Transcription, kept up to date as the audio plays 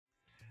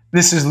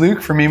This is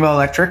Luke from Emo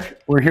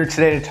Electric. We're here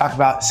today to talk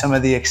about some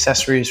of the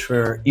accessories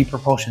for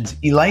ePropulsion's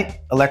eLite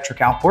Electric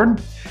Outboard.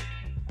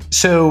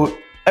 So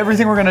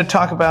everything we're going to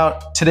talk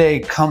about today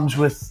comes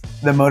with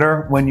the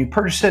motor when you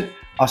purchase it.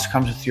 Also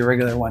comes with your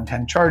regular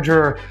 110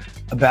 charger,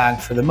 a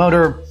bag for the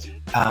motor,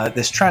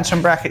 this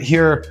transom bracket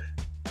here.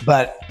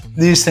 But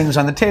these things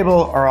on the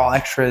table are all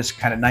extras,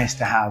 kind of nice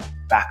to have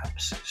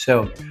backups.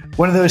 So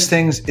one of those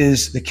things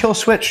is the kill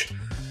switch,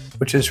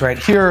 which is right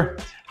here.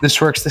 This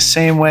works the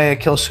same way a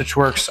kill switch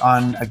works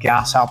on a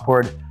gas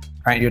outboard,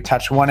 right? You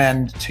attach one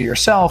end to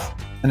yourself,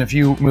 and if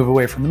you move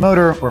away from the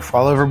motor or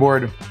fall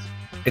overboard,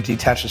 it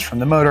detaches from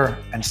the motor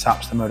and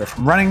stops the motor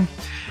from running.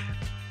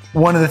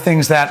 One of the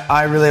things that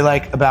I really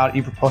like about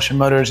ePropulsion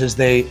motors is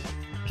they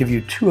give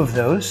you two of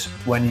those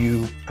when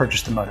you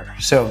purchase the motor.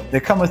 So they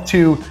come with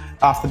two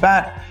off the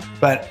bat,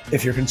 but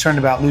if you're concerned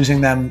about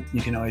losing them, you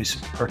can always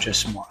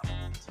purchase more.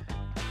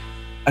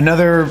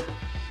 Another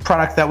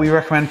product that we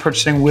recommend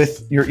purchasing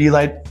with your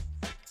eLite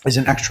is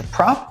an extra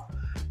prop.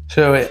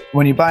 So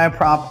when you buy a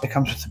prop, it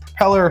comes with the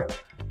propeller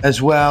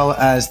as well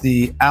as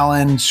the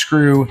Allen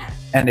screw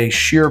and a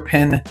shear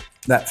pin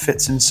that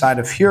fits inside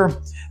of here.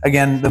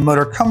 Again, the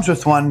motor comes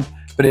with one,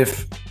 but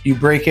if you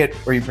break it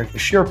or you break the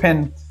shear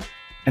pin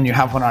and you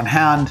have one on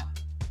hand,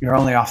 you're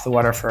only off the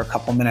water for a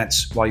couple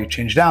minutes while you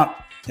change it out.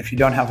 If you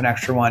don't have an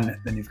extra one,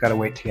 then you've got to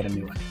wait to get a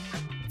new one.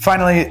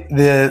 Finally,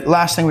 the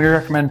last thing we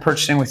recommend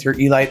purchasing with your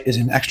eLite is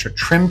an extra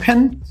trim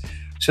pin.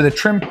 So the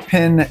trim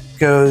pin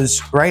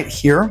goes right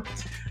here,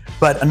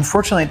 but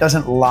unfortunately it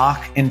doesn't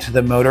lock into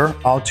the motor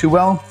all too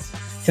well.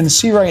 You can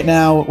see right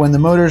now when the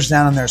motor's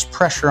down and there's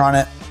pressure on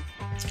it,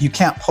 you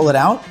can't pull it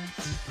out.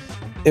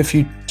 If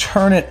you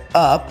turn it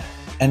up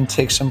and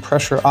take some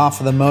pressure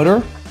off of the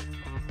motor,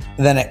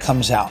 then it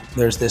comes out.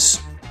 There's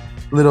this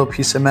little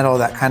piece of metal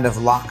that kind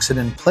of locks it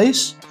in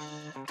place.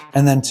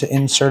 And then to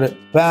insert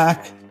it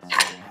back,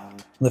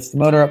 lift the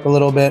motor up a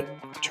little bit,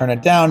 turn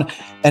it down,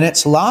 and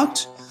it's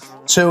locked.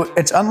 So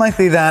it's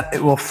unlikely that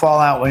it will fall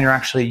out when you're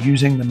actually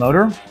using the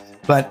motor.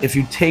 But if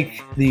you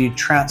take the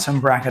transom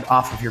bracket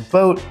off of your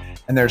boat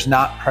and there's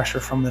not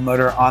pressure from the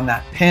motor on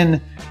that pin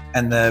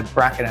and the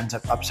bracket ends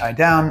up upside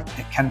down,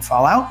 it can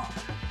fall out.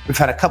 We've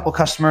had a couple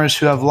customers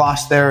who have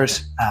lost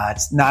theirs.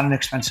 It's not an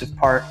expensive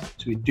part,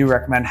 so we do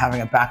recommend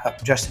having a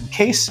backup just in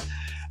case.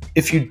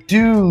 If you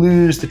do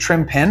lose the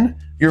trim pin,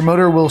 your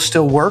motor will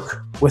still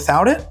work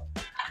without it.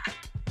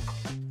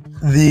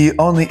 The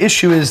only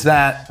issue is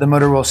that the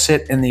motor will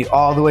sit in the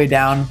all the way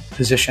down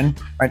position,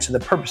 right? So the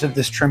purpose of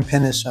this trim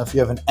pin is so if you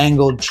have an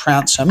angled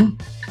transom,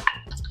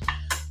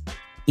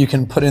 you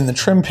can put in the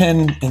trim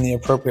pin in the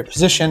appropriate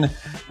position,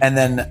 and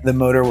then the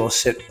motor will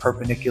sit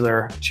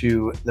perpendicular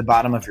to the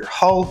bottom of your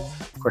hull.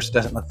 Of course, it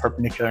doesn't look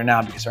perpendicular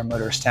now because our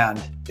motor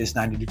stand is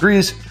 90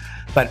 degrees.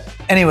 But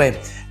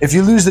anyway, if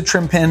you lose the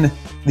trim pin,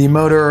 the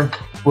motor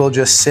will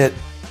just sit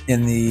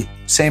in the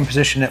same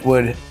position it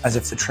would as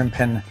if the trim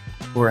pin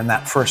were in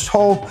that first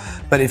hole.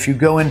 But if you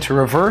go into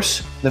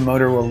reverse, the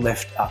motor will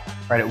lift up,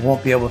 right? It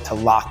won't be able to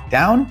lock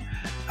down.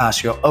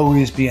 So you'll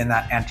always be in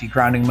that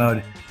anti-grounding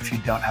mode if you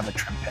don't have a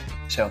trim pin.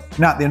 So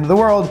not the end of the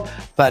world,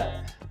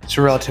 but it's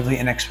a relatively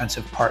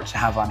inexpensive part to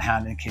have on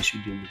hand in case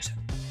you do lose it.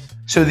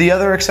 So the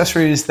other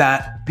accessories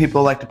that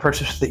people like to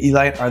purchase with the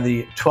eLite are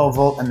the 12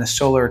 volt and the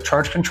solar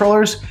charge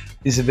controllers.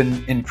 These have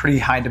been in pretty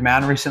high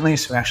demand recently,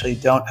 so we actually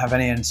don't have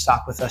any in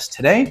stock with us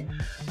today.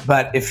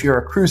 But if you're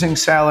a cruising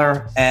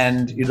sailor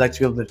and you'd like to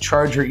be able to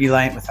charge your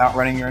eLite without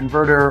running your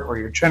inverter or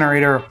your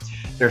generator,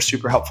 they're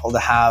super helpful to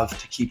have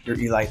to keep your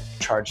eLite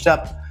charged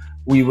up.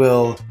 We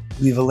will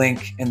leave a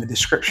link in the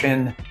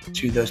description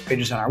to those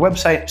pages on our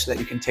website so that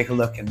you can take a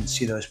look and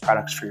see those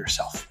products for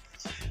yourself.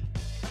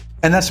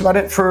 And that's about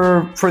it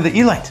for the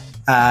eLite.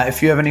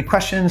 If you have any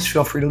questions,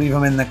 feel free to leave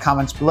them in the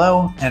comments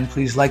below, and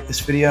please like this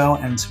video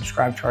and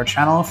subscribe to our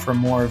channel for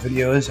more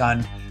videos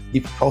on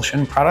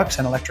ePropulsion products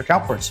and electric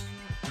outboards.